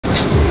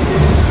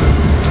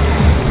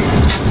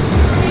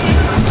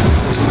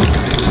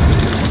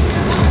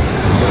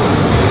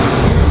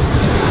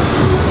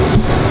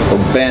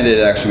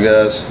Band-Aid action,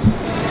 guys.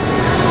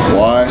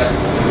 Why?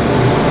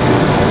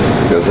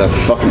 Because that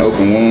fucking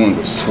open wound,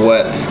 the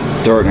sweat,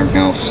 dirt and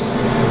everything else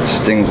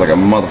stings like a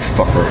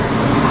motherfucker.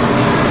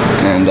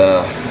 And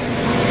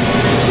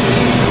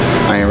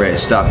I ain't ready to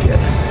stop yet.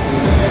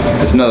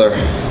 There's another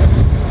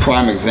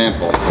prime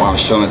example while I'm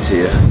showing it to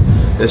you.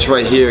 This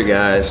right here,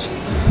 guys,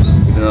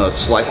 even though it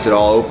sliced it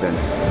all open,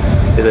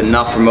 is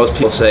enough for most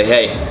people to say,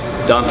 hey,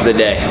 done for the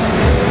day.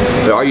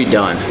 But are you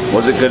done?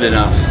 Was it good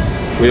enough?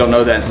 We don't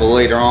know that until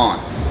later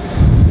on.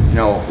 You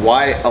know,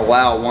 why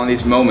allow one of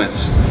these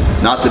moments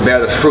not to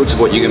bear the fruits of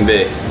what you can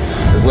be?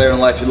 Because later in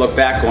life you look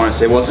back on it and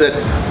say, was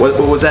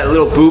that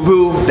little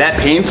boo-boo that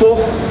painful?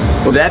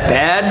 Was that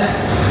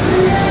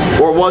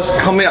bad? Or was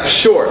coming up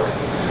short,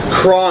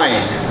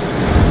 crying,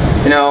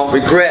 you know,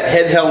 regret,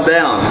 head held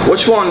down?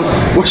 Which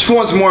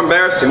one's more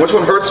embarrassing? Which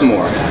one hurts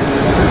more?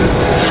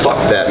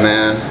 Fuck that,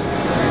 man.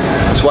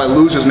 That's why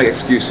losers make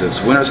excuses.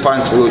 Winners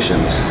find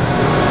solutions.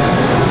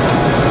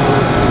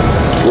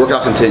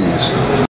 Workout continues.